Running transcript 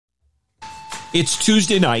It's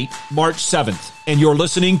Tuesday night, March 7th, and you're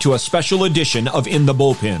listening to a special edition of In the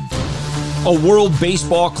Bullpen, a World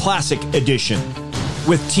Baseball Classic edition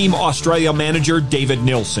with Team Australia manager David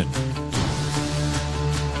Nilsson.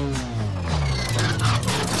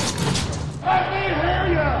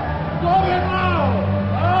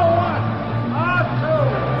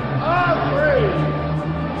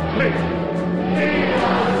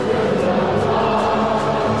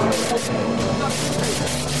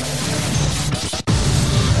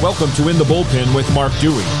 Welcome to In the Bullpen with Mark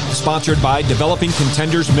Dewey, sponsored by Developing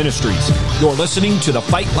Contenders Ministries. You're listening to the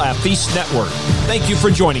Fight Laugh Feast Network. Thank you for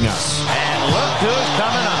joining us. And look who's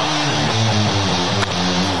coming up.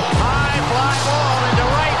 High fly ball into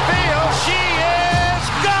right field. She is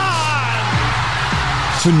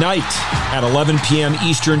gone! Tonight at 11 p.m.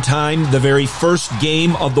 Eastern Time, the very first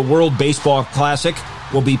game of the World Baseball Classic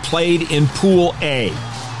will be played in Pool A.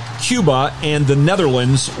 Cuba and the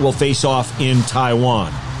Netherlands will face off in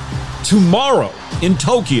Taiwan. Tomorrow in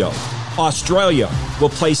Tokyo, Australia will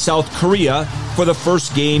play South Korea for the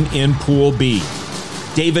first game in Pool B.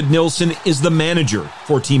 David Nilsson is the manager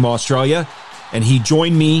for Team Australia, and he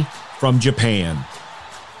joined me from Japan.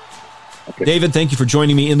 Okay. David, thank you for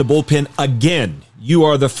joining me in the bullpen again. You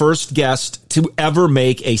are the first guest to ever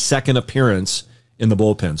make a second appearance in the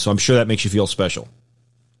bullpen, so I'm sure that makes you feel special.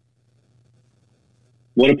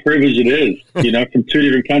 What a privilege it is, from two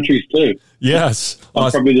different countries too. Yes.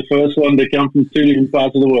 I'm probably the first one to come from two different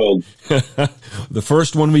parts of the world. The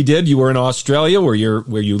first one we did, you were in Australia where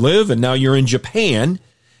you live, and now you're in Japan.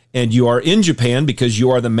 And you are in Japan because you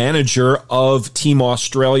are the manager of Team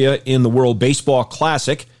Australia in the World Baseball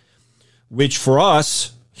Classic, which for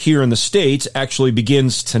us here in the States actually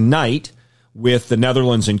begins tonight with the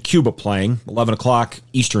Netherlands and Cuba playing, 11 o'clock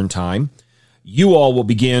Eastern Time. You all will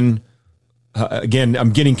begin... again,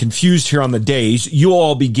 I'm getting confused here on the days. You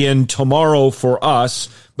all begin tomorrow for us,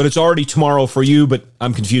 but it's already tomorrow for you, but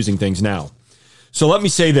I'm confusing things now. So let me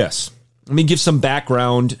say this. Let me give some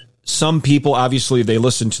background. Some people, obviously, if they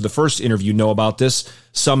listened to the first interview, know about this.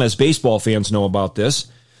 Some as baseball fans know about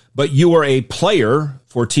this. But you were a player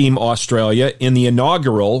for Team Australia in the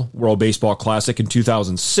inaugural World Baseball Classic in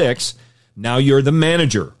 2006. Now you're the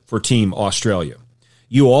manager for Team Australia.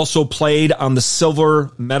 You also played on the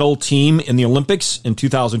silver medal team in the Olympics in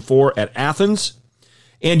 2004 at Athens,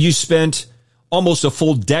 and you spent almost a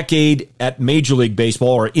full decade at Major League Baseball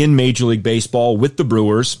or in Major League Baseball with the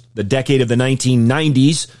Brewers, the decade of the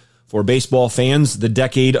 1990s for baseball fans, the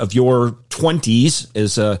decade of your 20s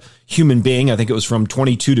as a human being. I think it was from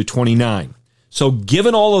 22 to 29. So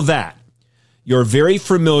given all of that, you're very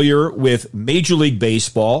familiar with Major League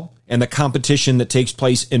Baseball and the competition that takes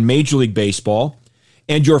place in Major League Baseball.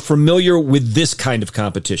 And you're familiar with this kind of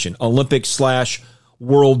competition,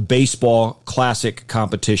 Olympic/World Baseball Classic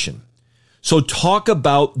competition. So talk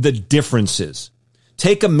about the differences.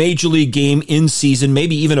 Take a Major League game in season,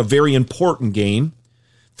 maybe even a very important game.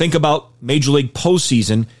 Think about Major League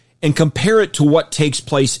postseason and compare it to what takes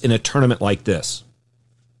place in a tournament like this.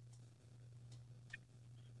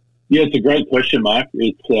 Yeah, it's a great question, Mark.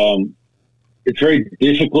 It's very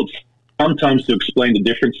difficult sometimes to explain the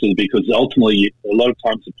differences because ultimately a lot of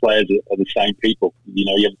times the players are the same people.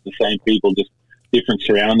 You have the same people, just different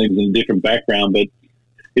surroundings and different background. But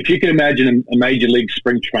if you can imagine a major league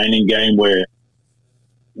spring training game where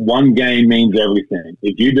one game means everything.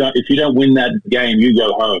 If you don't win that game, you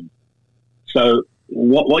go home. So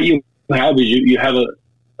what you have is you have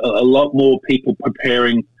a lot more people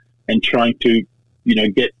preparing and trying to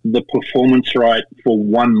get the performance right for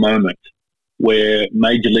one moment. Where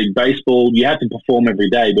Major League Baseball, you have to perform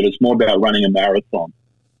every day, but it's more about running a marathon.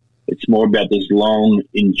 It's more about this long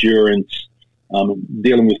endurance,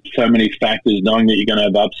 dealing with so many factors, knowing that you're going to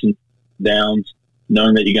have ups and downs,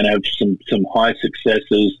 knowing that you're going to have some high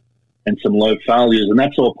successes and some low failures, and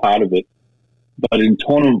that's all part of it. But in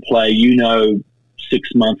tournament play,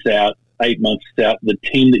 6 months out, 8 months out, the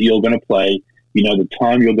team that you're going to play, the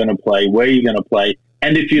time you're going to play, where you're going to play,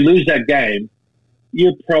 and if you lose that game,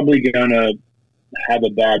 you're probably going to have a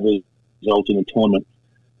bad result in the tournament.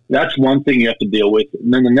 That's one thing you have to deal with.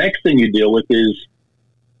 And then the next thing you deal with is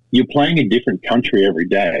you're playing a different country every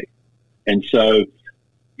day. And so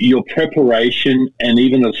your preparation and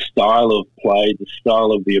even the style of play, the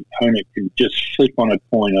style of the opponent can just flip on a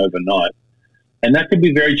coin overnight. And that can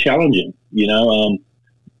be very challenging,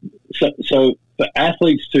 So for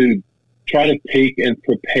athletes to try to peak and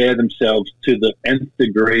prepare themselves to the nth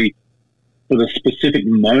degree for the specific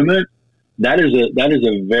moment, that is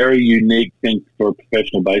a very unique thing for a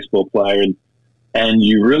professional baseball player, and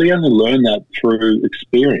you really only learn that through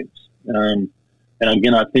experience. And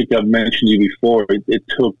again, I think I've mentioned to you before, it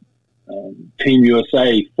took Team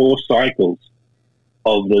USA 4 cycles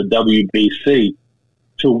of the WBC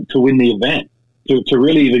to win the event, to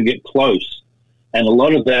really even get close. And a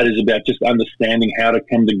lot of that is about just understanding how to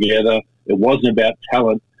come together. It wasn't about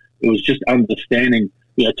talent. It was just understanding.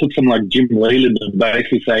 It took someone like Jim Leland to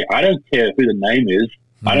basically say, I don't care who the name is.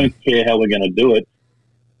 Mm-hmm. I don't care how we're going to do it.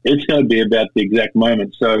 It's going to be about the exact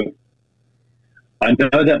moment. So I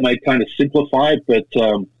know that may kind of simplify it, but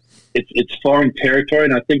it's foreign territory,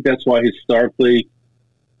 and I think that's why historically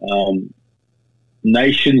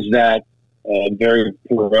nations that are very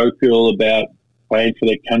parochial about playing for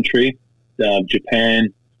their country,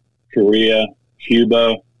 Japan, Korea,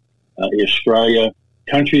 Cuba, Australia,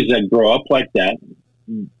 countries that grow up like that,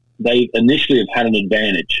 they initially have had an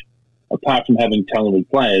advantage. Apart from having talented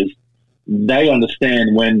players, they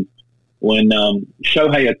understand when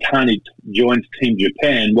Shohei Ohtani joins Team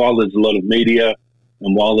Japan, while there's a lot of media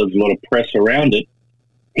and while there's a lot of press around it,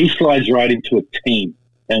 he slides right into a team.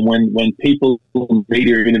 And when people in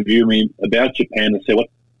media interview me about Japan and say,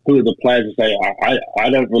 who are the players? I say, I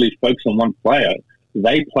don't really focus on one player.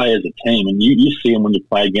 They play as a team, and you see them when you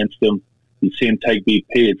play against them. You see them take BP.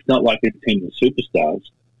 It's not like a team of superstars.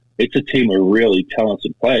 It's a team of really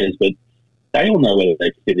talented players, but they all know where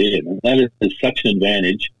they fit in. And that is such an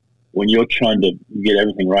advantage when you're trying to get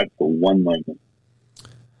everything right for one moment.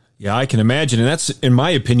 Yeah, I can imagine. And that's, in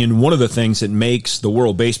my opinion, one of the things that makes the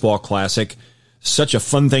World Baseball Classic such a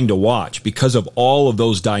fun thing to watch because of all of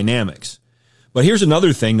those dynamics. But here's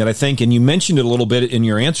another thing that I think, and you mentioned it a little bit in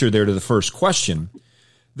your answer there to the first question.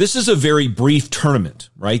 This is a very brief tournament,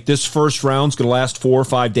 right? This first round's going to last 4 or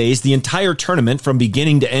 5 days. The entire tournament from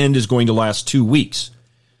beginning to end is going to last 2 weeks.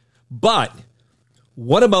 But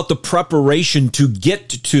what about the preparation to get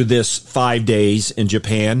to this 5 days in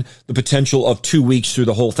Japan, the potential of 2 weeks through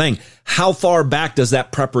the whole thing? How far back does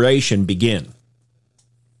that preparation begin?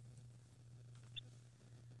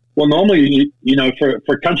 Well, normally, for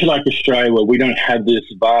a country like Australia where we don't have this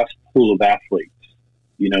vast pool of athletes,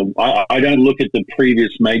 I don't look at the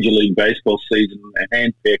previous Major League Baseball season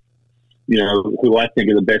and handpick, who I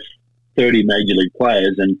think are the best 30 Major League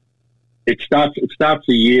players. And it starts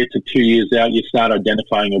a year to 2 years out. You start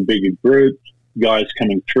identifying a bigger group, guys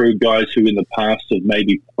coming through, guys who in the past have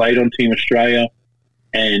maybe played on Team Australia.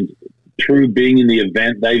 And through being in the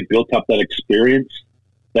event, they've built up that experience.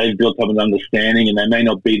 They've built up an understanding, and they may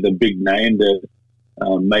not be the big name that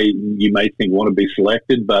you may think want to be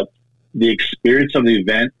selected, but the experience of the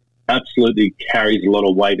event absolutely carries a lot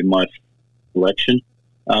of weight in my selection.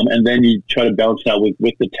 And then you try to balance out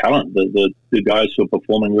with the talent, the guys who are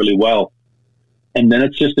performing really well. And then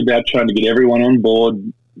it's just about trying to get everyone on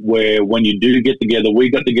board where when you do get together, we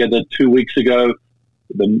got together 2 weeks ago,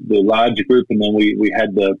 the large group, and then we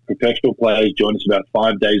had the professional players join us about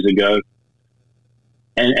 5 days ago.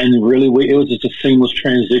 And really, it was just a seamless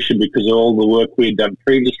transition because of all the work we had done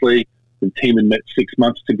previously. The team had met 6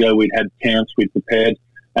 months ago. We'd had camps. We'd prepared.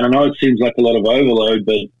 And I know it seems like a lot of overload,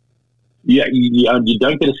 but you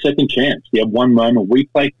don't get a second chance. You have one moment. We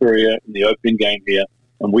play Korea in the opening game here,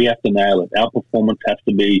 and we have to nail it. Our performance has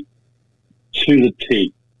to be to the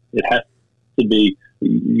T. It has to be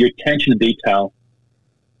your attention to detail.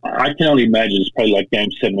 I can only imagine it's probably like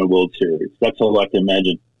Game 7 of the World Series. That's all I can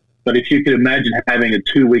imagine. But if you could imagine having a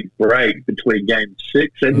 2-week break between Game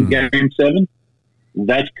 6 and Game 7,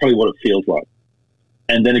 that's probably what it feels like.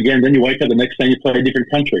 And then again, then you wake up the next day and you play a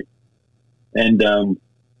different country. And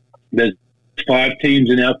there's 5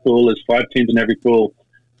 teams in our pool, there's 5 teams in every pool,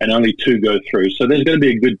 and only 2 go through. So there's going to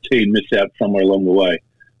be a good team miss out somewhere along the way.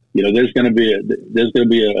 There's going to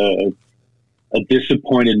be a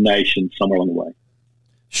disappointed nation somewhere along the way.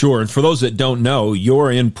 Sure. And for those that don't know,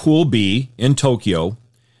 you're in Pool B in Tokyo.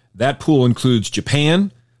 That pool includes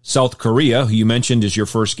Japan, South Korea, who you mentioned is your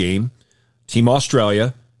first game, Team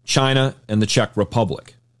Australia, China, and the Czech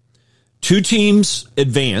Republic. 2 teams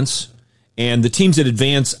advance, and the teams that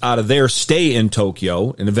advance out of there stay in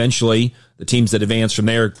Tokyo, and eventually the teams that advance from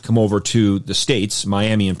there come over to the States,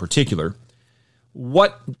 Miami in particular.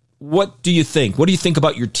 What do you think? What do you think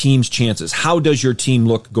about your team's chances? How does your team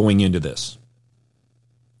look going into this?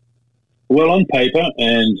 Well, on paper,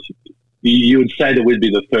 and you would say that we'd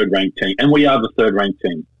be the third-ranked team, and we are the third-ranked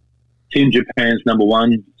team. Team Japan's number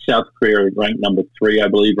 1. South Korea ranked number 3, I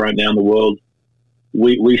believe, right now in the world.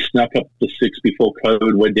 We snuck up to 6 before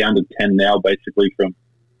COVID. We're down to 10 now, basically, from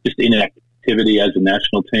just inactivity as a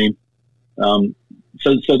national team.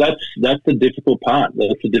 So that's the difficult part.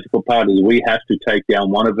 That's the difficult part is we have to take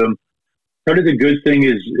down one of them. Probably the good thing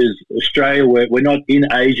is Australia. We're not in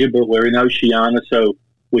Asia, but we're in Oceania, so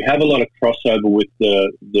we have a lot of crossover with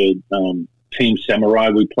the Team Samurai.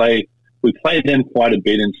 We play we play them quite a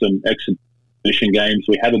bit in some exhibition games.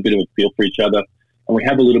 We have a bit of a feel for each other, and we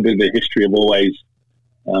have a little bit of a history of always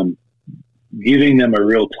giving them a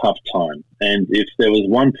real tough time. And if there was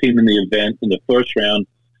one team in the event in the first round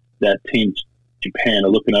that Team Japan are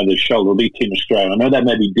looking over their shoulder, it'll be Team Australia. I know that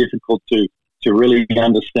may be difficult to really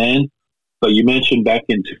understand, but you mentioned back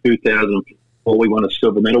in 2004 we won a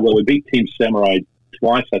silver medal. Well, we beat Team Samurai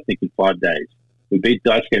twice, I think, in 5 days. We beat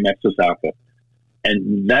Daisuke Matsusaka.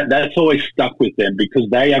 And that's always stuck with them because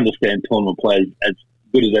they understand tournament players as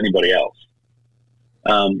good as anybody else.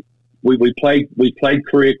 We played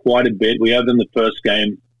Korea quite a bit. We had them the first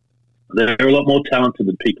game. They're a lot more talented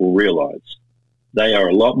than people realize. They are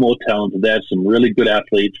a lot more talented. They have some really good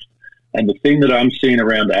athletes. And the thing that I'm seeing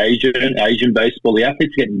around Asian baseball, the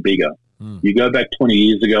athletes are getting bigger. You go back 20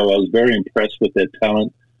 years ago, I was very impressed with their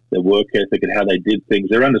talent, their work ethic, and how they did things.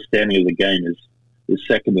 Their understanding of the game is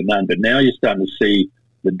second to none. But now you're starting to see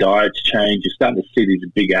the diets change. You're starting to see these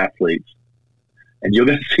big athletes. And you're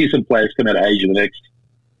going to see some players come out of Asia in the next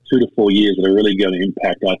 2 to 4 years that are really going to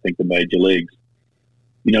impact, I think, the major leagues.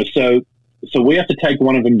 So we have to take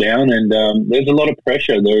one of them down, and there's a lot of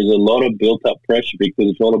pressure. There's a lot of built-up pressure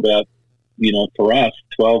because it's all about, for us,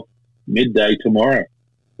 12 midday tomorrow.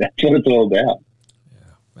 That's what it's all about.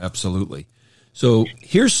 Yeah, absolutely. So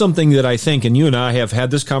here's something that I think, and you and I have had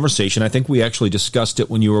this conversation. I think we actually discussed it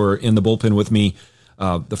when you were in the bullpen with me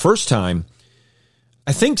the first time.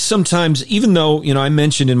 I think sometimes, even though, I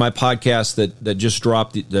mentioned in my podcast that just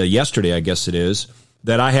dropped yesterday, I guess it is,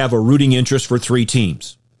 that I have a rooting interest for 3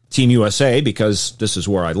 teams. Team USA, because this is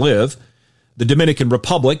where I live, the Dominican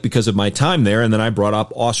Republic, because of my time there, and then I brought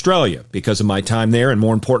up Australia because of my time there, and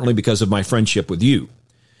more importantly, because of my friendship with you.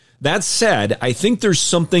 That said, I think there's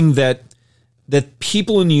something that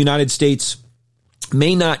people in the United States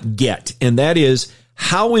may not get, and that is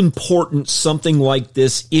how important something like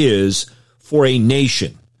this is for a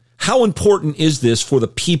nation. How important is this for the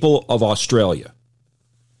people of Australia?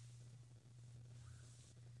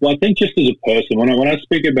 Well, I think just as a person, when I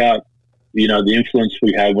speak about, the influence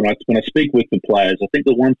we have, when I speak with the players, I think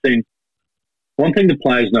the one thing the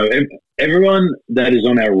players know, everyone that is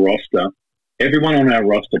on our roster, everyone on our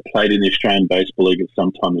roster played in the Australian Baseball League at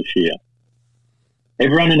some time this year.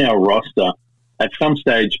 Everyone in our roster at some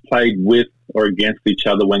stage played with or against each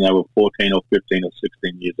other when they were 14 or 15 or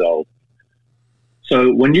 16 years old.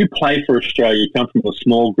 So when you play for Australia, you come from a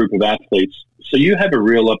small group of athletes, so you have a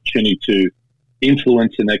real opportunity to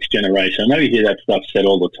influence the next generation. I know you hear that stuff said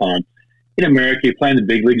all the time. In America, you play in the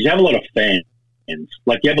big leagues, you have a lot of fans.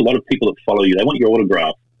 Like, you have a lot of people that follow you. They want your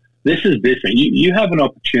autograph. This is different. You have an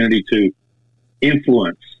opportunity to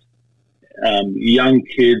influence young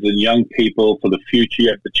kids and young people for the future. You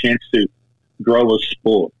have the chance to grow a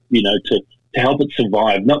sport, to help it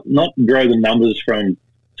survive, not grow the numbers from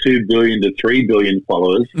 2 billion to 3 billion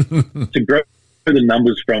followers, to grow the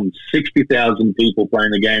numbers from 60,000 people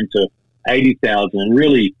playing the game to 80,000 and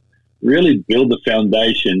really, really build the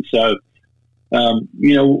foundation. So,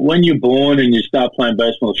 when you're born and you start playing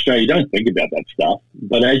baseball in Australia, you don't think about that stuff.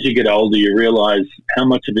 But as you get older, you realize how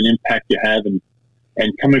much of an impact you have.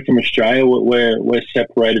 And coming from Australia, we're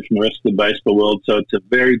separated from the rest of the baseball world. So it's a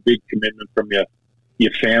very big commitment from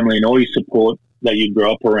your family and all your support that you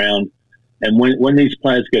grow up around. And when these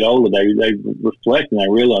players get older, they reflect and they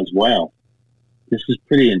realize, wow, this is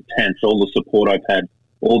pretty intense, all the support I've had,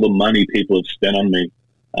 all the money people have spent on me.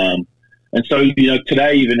 And so,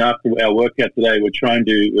 today, even after our workout today, we're trying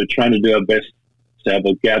to do our best to have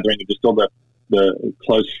a gathering of just all the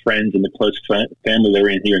close friends and the close family that are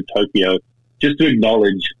in here in Tokyo, just to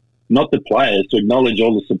acknowledge, not the players, to acknowledge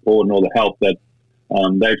all the support and all the help that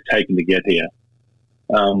they've taken to get here.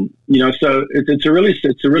 So it's a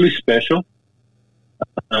really special.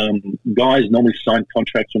 Guys normally sign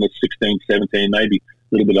contracts when they're 16, 17, maybe a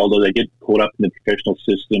little bit older. They get caught up in the professional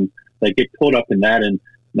system. They get caught up in that, and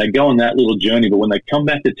they go on that little journey. But when they come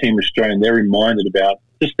back to Team Australia, they're reminded about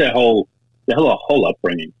just their whole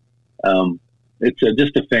upbringing. It's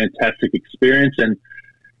just a fantastic experience. And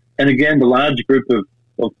again, the large group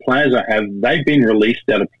of players I have, they've been released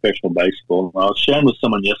out of professional baseball. I was sharing with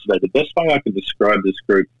someone yesterday, the best way I could describe this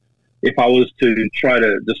group, if I was to try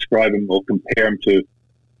to describe them or compare them to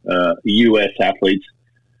U.S. athletes,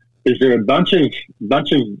 is there a bunch of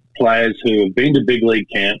players who have been to big league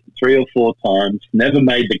camp 3 or 4 times, never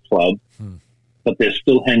made the club, but they're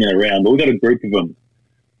still hanging around. But we've got a group of them.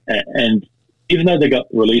 And even though they got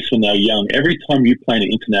released when they were young, every time you play an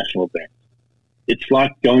international event, it's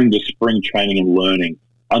like going to spring training and learning.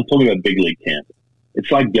 I'm talking about big league camp.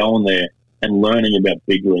 It's like going there and learning about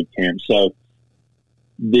big league camp. So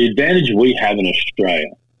the advantage we have in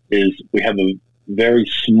Australia is we have very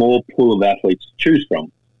small pool of athletes to choose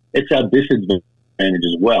from. It's our disadvantage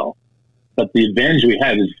as well. But the advantage we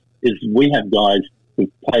have is we have guys who've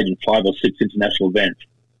played in 5 or 6 international events.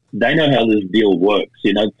 They know how this deal works.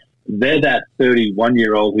 You know, they're that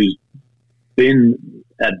 31-year-old who's been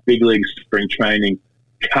at big league spring training,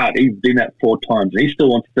 cut. He's been that 4 times. And he still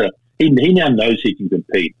wants to. He now knows he can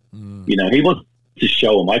compete. You know, he wants to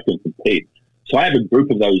show them I can compete. So I have a group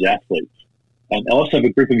of those athletes, and I also have a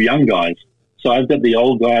group of young guys. So I've got the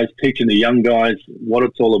old guys teaching the young guys what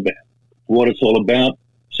it's all about.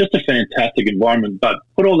 It's just a fantastic environment. But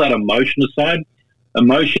put all that emotion aside.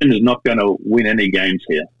 Emotion is not going to win any games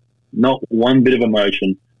here. Not one bit of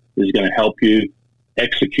emotion is going to help you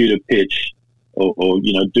execute a pitch or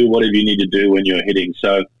you know, do whatever you need to do when you're hitting.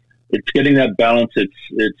 So it's getting that balance.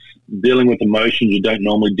 It's dealing with emotions you don't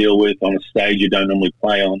normally deal with on a stage you don't normally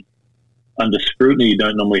play on, under scrutiny you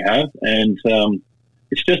don't normally have. And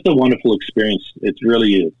it's just a wonderful experience. It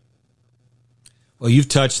really is. Well, you've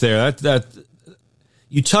touched there.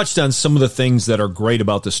 You touched on some of the things that are great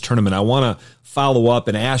about this tournament. I want to follow up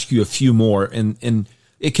and ask you a few more, and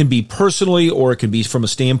it can be personally or it can be from a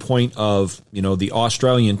standpoint of, you know, the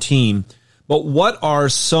Australian team. But what are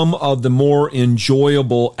some of the more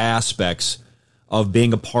enjoyable aspects of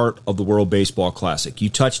being a part of the World Baseball Classic? You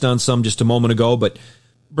touched on some just a moment ago, but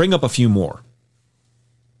bring up a few more.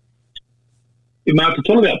 Mark, it's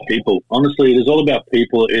all about people. Honestly, it is all about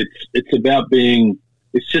people. It's about being.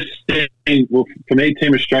 It's just seeing. Well, for me,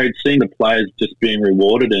 Team Australia, seeing the players just being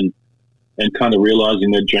rewarded and kind of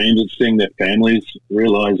realizing their dreams, and seeing their families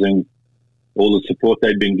realizing all the support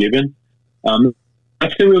they've been given.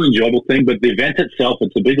 That's a really enjoyable thing. But the event itself,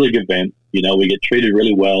 it's a big league event. You know, we get treated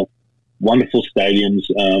really well. Wonderful stadiums.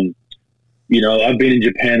 You know, I've been in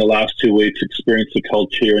Japan the last 2 weeks, experienced the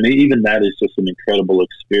culture, and even that is just an incredible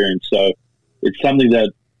experience. So it's something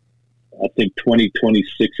that I think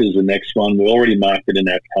 2026 is the next one. We're already marked it in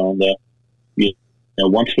our calendar. You know,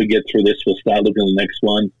 once we get through this, we'll start looking at the next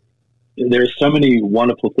one. There are so many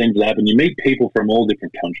wonderful things that happen. You meet people from all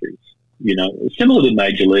different countries, you know, similar to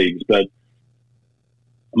major leagues, but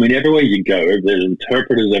I mean, everywhere you go, there's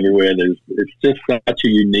interpreters everywhere. It's just such a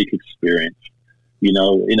unique experience. You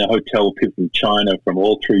know, in a hotel with people from China, from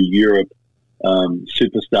all through Europe,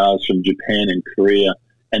 superstars from Japan and Korea,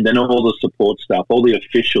 and then all the support staff, all the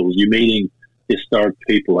officials. You're meeting historic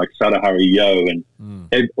people like Sadahara Yo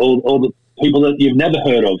and all the people that you've never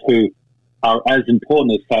heard of who are as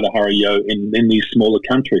important as Sadahara Yo in these smaller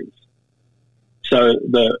countries. So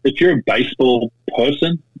if you're a baseball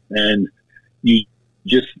person and you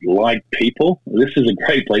just like people, this is a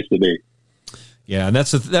great place to be. Yeah, and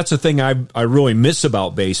that's a thing I really miss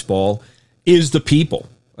about baseball is the people.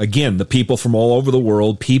 Again, the people from all over the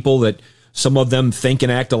world, people that some of them think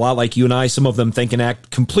and act a lot like you and I, some of them think and act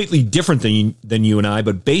completely different than you and I,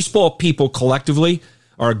 but baseball people collectively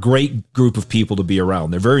are a great group of people to be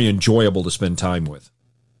around. They're very enjoyable to spend time with.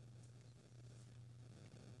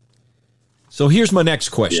 So here's my next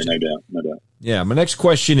question. Yeah, no doubt. Yeah, my next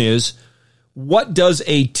question is, what does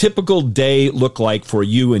a typical day look like for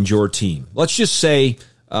you and your team? Let's just say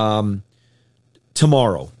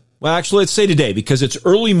tomorrow. Well, actually, let's say today, because it's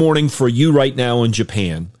early morning for you right now in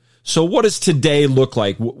Japan. So what does today look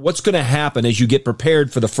like? What's going to happen as you get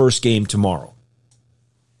prepared for the first game tomorrow?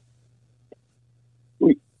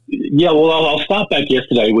 Yeah, well, I'll start back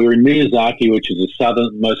yesterday. We were in Miyazaki, which is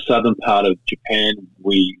the most southern part of Japan.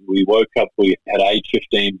 We woke up, we had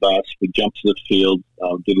 8:15 bus, we jumped to the field,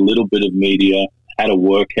 did a little bit of media, had a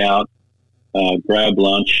workout, grabbed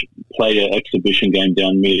lunch, played an exhibition game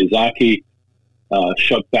down Miyazaki,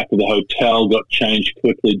 shot back to the hotel, got changed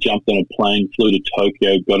quickly, jumped on a plane, flew to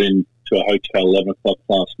Tokyo, got into a hotel 11 o'clock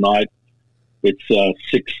last night. It's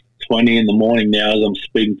 6:20 in the morning now as I'm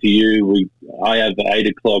speaking to you. I have 8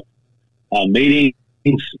 o'clock meetings.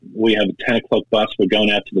 We have a 10 o'clock bus. We're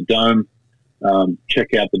going out to the Dome,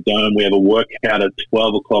 check out the Dome. We have a workout at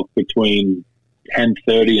 12 o'clock between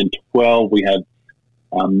 10:30 and 12. We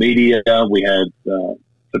have media. We have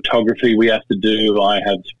photography we have to do. I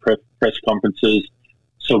have press conferences.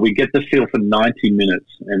 So we get the feel for 90 minutes.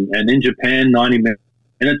 And in Japan, 90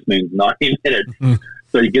 minutes means 90 minutes.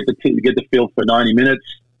 So you get the feel for 90 minutes.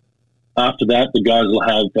 After that, the guys will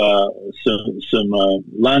have some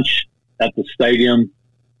lunch at the stadium.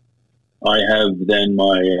 I have then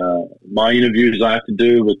my interviews I have to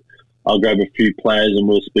do. I'll grab a few players and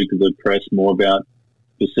we'll speak to the press more about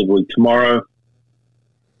specifically tomorrow.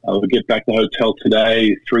 We'll get back to the hotel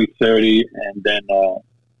today, 3:30, and then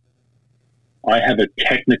I have a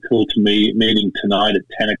technical meeting tonight at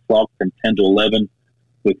 10 o'clock from 10 to 11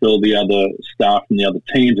 with all the other staff from the other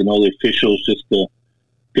teams and all the officials just to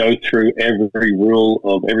go through every rule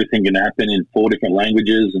of everything can happen in 4 different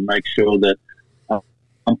languages and make sure that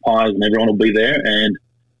umpires and everyone will be there. And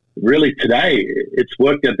really today, it's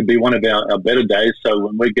worked out to be one of our better days. So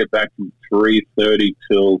when we get back from 3:30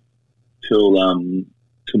 till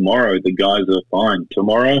tomorrow, the guys are fine.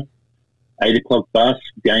 Tomorrow, 8 o'clock bus,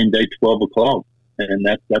 game day 12 o'clock. And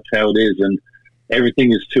that's how it is. And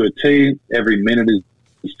everything is to a T. Every minute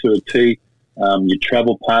is to a T. Your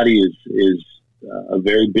travel party is a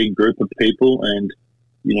very big group of people. And,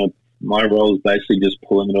 my role is basically just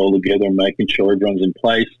pulling it all together and making sure everyone's in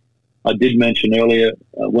place. I did mention earlier,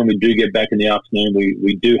 when we do get back in the afternoon,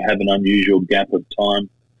 we do have an unusual gap of time.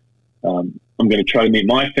 I'm going to try to meet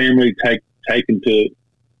my family, take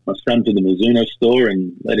my son to the Mizuno store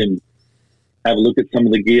and let him have a look at some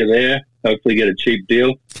of the gear there, hopefully get a cheap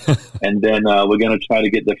deal. And then we're going to try to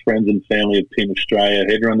get the friends and family of Team Australia,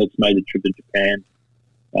 everyone that's made the trip to Japan.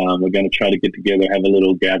 We're going to try to get together, have a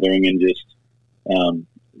little gathering and just,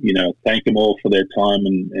 thank them all for their time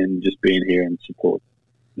and just being here and support.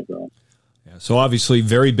 Yeah, so obviously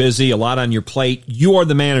very busy, a lot on your plate. You are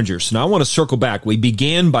the manager. So now I want to circle back. We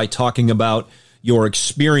began by talking about your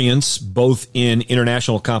experience both in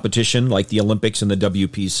international competition like the Olympics and the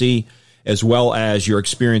WPC, as well as your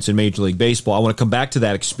experience in Major League Baseball. I want to come back to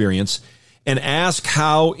that experience and ask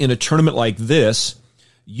how in a tournament like this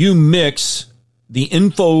you mix the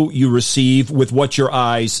info you receive with what your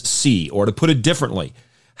eyes see, or to put it differently,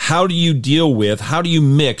 how do you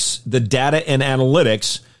mix the data and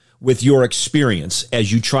analytics with your experience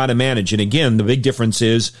as you try to manage? And again, the big difference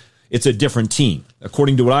is it's a different team.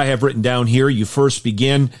 According to what I have written down here, you first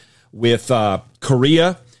begin with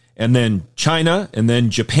Korea, and then China, and then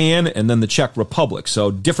Japan, and then the Czech Republic.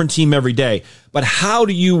 So different team every day. But how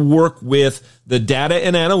do you work with the data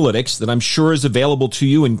and analytics that I'm sure is available to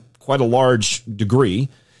you in quite a large degree,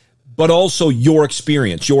 but also your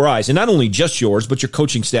experience, your eyes, and not only just yours, but your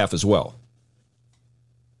coaching staff as well?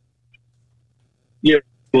 Yeah,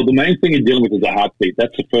 well, the main thing you're dealing with is a heartbeat.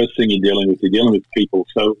 That's the first thing you're dealing with. You're dealing with people.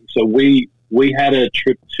 So we had a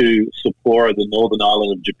trip to Sapporo, the northern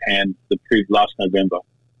island of Japan, last November.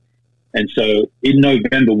 And so in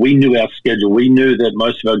November, we knew our schedule. We knew that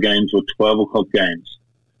most of our games were 12 o'clock games.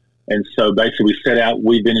 And so basically we set out,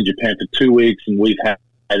 we've been in Japan for 2 weeks and we've had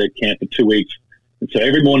a camp for 2 weeks. And so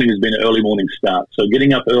every morning has been an early morning start. So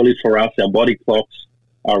getting up early for us, our body clocks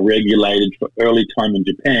are regulated for early time in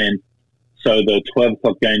Japan. So the 12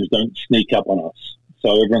 o'clock games don't sneak up on us.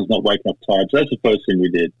 So everyone's not waking up tired. So that's the first thing we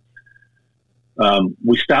did.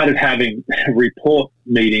 We started having report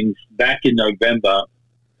meetings back in November.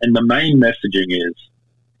 And the main messaging is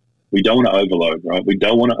we don't want to overload, right? We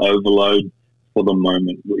don't want to overload for the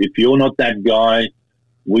moment. If you're not that guy,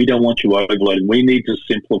 we don't want you overloading. We need to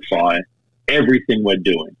simplify everything we're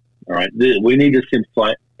doing, all right? We need to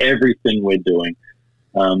simplify everything we're doing.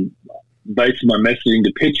 Based on my messaging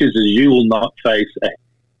to pitchers is you will not face a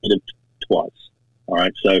hit of twice, all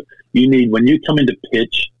right? So when you come into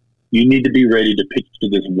pitch, you need to be ready to pitch to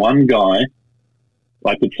this one guy,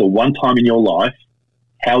 like it's the one time in your life.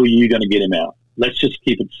 How are you going to get him out? Let's just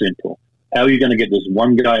keep it simple. How are you going to get this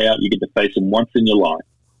one guy out? You get to face him once in your life.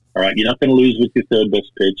 All right. You're not going to lose with your third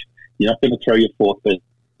best pitch. You're not going to throw your fourth best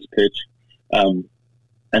pitch.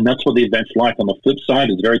 And that's what the event's like. On the flip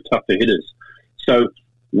side, it's very tough for hitters. So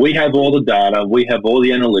we have all the data. We have all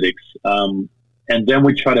the analytics. And then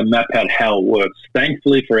we try to map out how it works.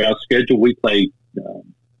 Thankfully for our schedule, we play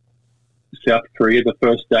South Korea the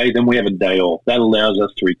first day. Then we have a day off. That allows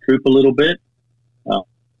us to recoup a little bit.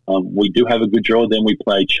 We do have a good draw. Then we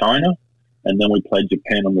play China, and then we play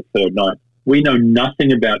Japan on the third night. We know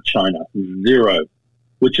nothing about China, zero,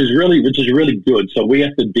 which is really good. So we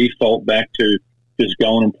have to default back to just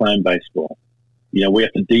going and playing baseball. We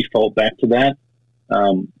have to default back to that.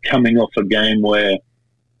 Coming off a game where,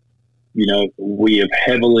 we have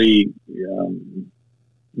heavily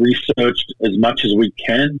researched as much as we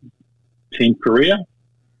can Team Korea.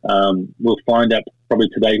 We'll find out probably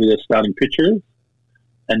today who their starting pitcher is.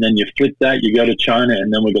 And then you flip that, you go to China,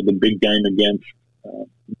 and then we've got the big game against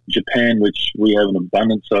Japan, which we have an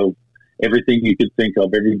abundance of everything you could think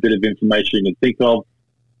of, every bit of information you can think of.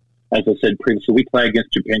 As I said previously, we play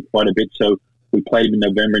against Japan quite a bit, so we played them in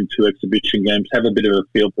November in 2 exhibition games, have a bit of a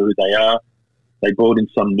feel for who they are. They brought in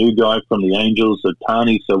some new guy from the Angels,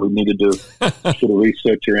 Otani, so we need to do sort of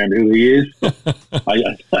research around who he is.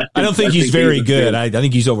 I don't think he's very good. I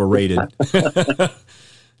think he's overrated.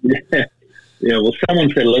 Yeah, well, someone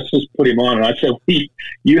said, let's just put him on. And I said,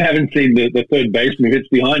 you haven't seen the third baseman who hits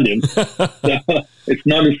behind him. So it's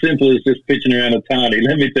not as simple as just pitching around Otani,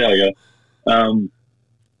 let me tell you.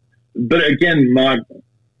 But again, Mark,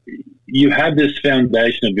 you have this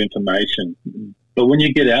foundation of information, but when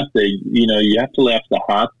you get out there, you have to allow for the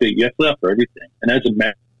heartbeat. You have to allow for everything. And as a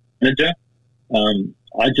manager,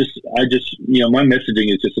 I just, my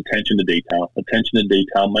messaging is just attention to detail,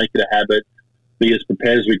 make it a habit, be as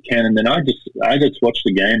prepared as we can. And then I just watch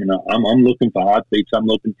the game, and I'm looking for heartbeats. I'm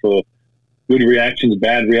looking for good reactions,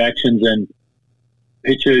 bad reactions, and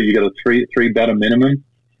pitcher, you got a three batter minimum.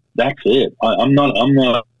 That's it.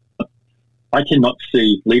 I cannot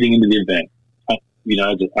see leading into the event.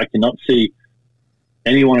 I cannot see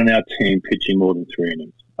anyone on our team pitching more than 3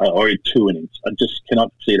 innings or 2 innings. I just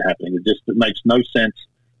cannot see it happening. It makes no sense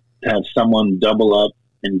to have someone double up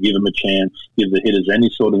and give them a chance, give the hitters any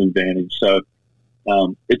sort of advantage. So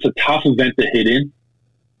it's a tough event to hit in.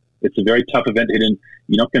 It's a very tough event to hit in.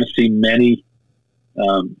 You're not going to see many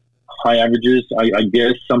high averages. I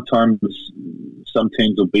guess sometimes some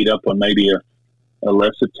teams will beat up on maybe a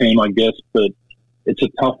lesser team, I guess, but it's a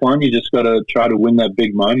tough one. You just got to try to win that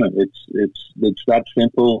big moment. It's that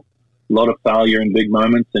simple. A lot of failure in big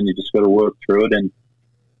moments, and you just got to work through it.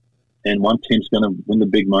 And one team's going to win the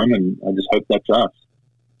big moment. I just hope that's us.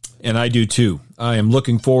 And I do too. I am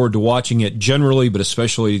looking forward to watching it generally, but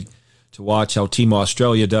especially to watch how Team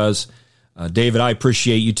Australia does. David, I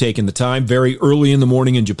appreciate you taking the time very early in the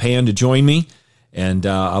morning in Japan to join me, and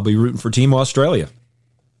I'll be rooting for Team Australia.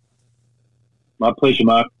 My pleasure,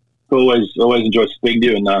 Mark. Always enjoy speaking to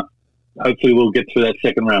you, and hopefully we'll get through that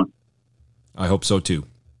second round. I hope so too.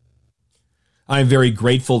 I am very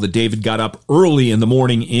grateful that David got up early in the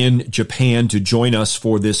morning in Japan to join us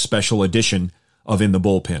for this special edition of In the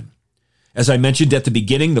Bullpen. As I mentioned at the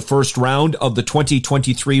beginning, the first round of the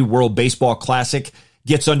 2023 World Baseball Classic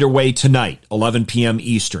gets underway tonight, 11 p.m.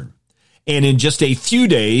 Eastern. And in just a few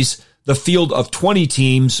days, the field of 20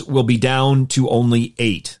 teams will be down to only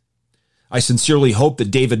 8. I sincerely hope that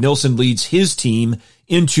David Nilsson leads his team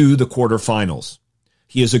into the quarterfinals.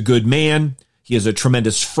 He is a good man. He is a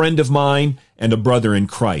tremendous friend of mine and a brother in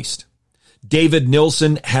Christ. David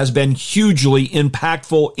Nilsson has been hugely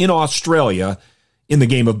impactful in Australia in the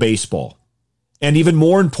game of baseball, and even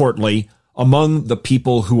more importantly, among the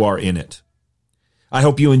people who are in it. I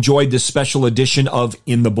hope you enjoyed this special edition of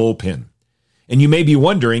In the Bullpen. And you may be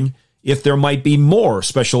wondering if there might be more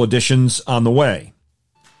special editions on the way.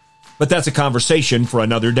 But that's a conversation for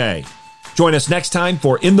another day. Join us next time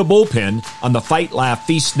for In the Bullpen on the Fight Laugh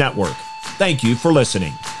Feast Network. Thank you for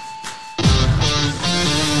listening.